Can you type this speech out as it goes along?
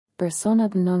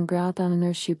Personat non grata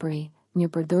në Shqipëri, një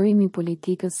përdorim i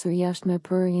politikës së jashtme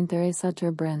për interesa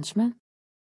të brendshme.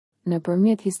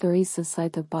 Nëpërmjet historisë së saj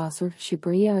të pasur,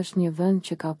 Shqipëria është një vend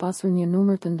që ka pasur një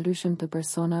numër të ndryshëm të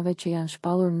personave që janë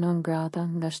shpallur non grata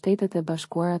nga Shtetet e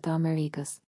Bashkuara të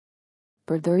Amerikës.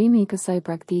 Përdorimi i kësaj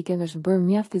praktike është bërë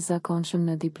mjaft i zakonshëm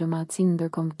në diplomacinë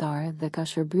ndërkombëtare dhe ka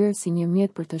shërbyer si një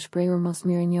mjet për të shprehur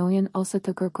mosmirënjohjen ose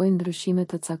të kërkojë ndryshime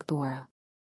të caktuara.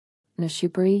 Në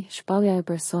Shqipëri, shpallja e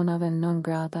personave non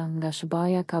grata nga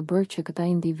SBA ka bërë që këta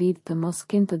individ të mos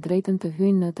kenë të drejtën të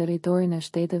hyjnë në territorin e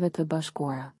Shteteve të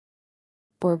Bashkuara.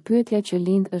 Por pyetja që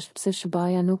lind është pse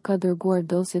SBA nuk ka dërguar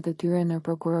dosjet e tyre në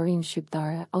prokurorinë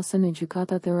shqiptare ose në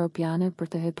gjykatat europiane për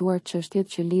të hetuar çështjet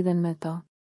që lidhen me to.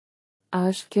 A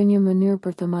është kjo një mënyrë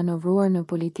për të manovruar në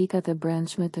politikat e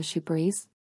brendshme të Shqipërisë?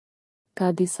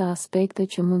 Ka disa aspekte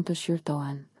që mund të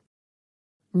shqyrtohen.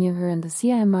 Një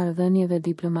rëndësia e marrëdhënieve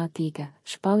diplomatike.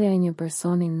 Shpallja e një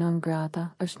personi non grata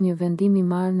është një vendim i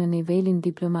marrë në nivelin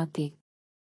diplomatik.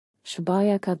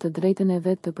 SBA ka të drejtën e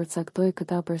vet të përcaktojë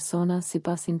këta persona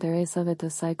sipas interesave të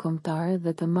saj kombëtare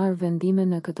dhe të marrë vendime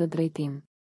në këtë drejtim.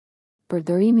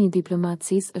 Përdorimi i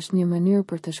diplomacisë është një mënyrë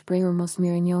për të shprehur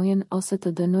mosmirënjohjen ose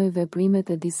të dënojë veprimet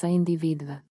e disa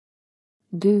individëve.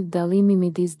 2. Dallimi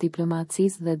midis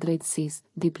diplomacisë dhe drejtësisë.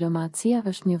 Diplomacia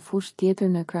është një fushë tjetër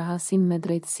në krahasim me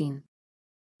drejtësinë.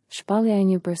 Shpallja e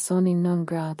një personi non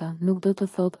grata nuk do të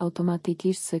thotë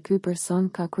automatikisht se ky person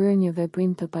ka kryer një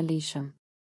veprim të palishëm.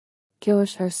 Kjo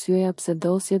është arsyeja pse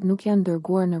dosjet nuk janë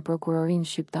dërguar në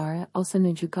prokurorinë shqiptare ose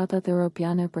në gjykatat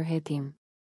europiane për hetim.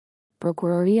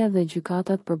 Prokuroria dhe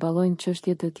gjykatat përballojnë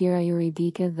çështje të tjera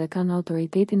juridike dhe kanë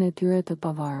autoritetin e tyre të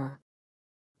pavarur.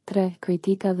 3.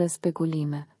 Kritika dhe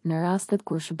spekulime. Në rastet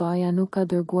kur SBA nuk ka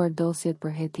dërguar dosjet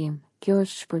për hetim, kjo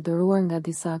është shpërdoruar nga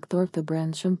disa aktorë të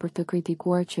brendshëm për të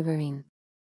kritikuar qeverinë.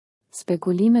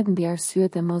 Spekulimet mbi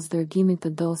arsyet e mosdërgimit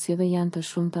të dosjeve janë të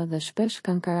shumta dhe shpesh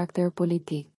kanë karakter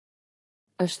politik.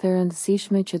 Është e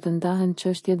rëndësishme që të ndahen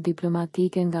çështjet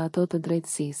diplomatike nga ato të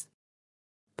drejtësisë.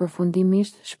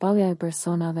 Përfundimisht, shpallja e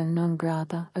personave non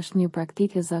grata është një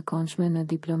praktikë e zakonshme në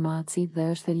diplomaci dhe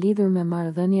është e lidhur me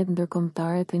marrëdhëniet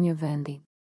ndërkombëtare të një vendi.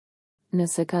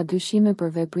 Nëse ka dyshime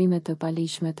për veprimet të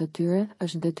palishme të tyre,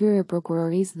 është detyrë e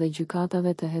prokurorisë dhe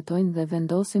gjykatave të hetojnë dhe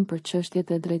vendosin për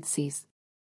çështjet e drejtësisë.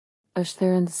 Është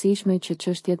e rëndësishme që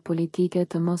çështjet politike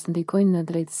të mos ndikojnë në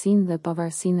drejtësinë dhe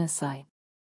pavarësinë e saj.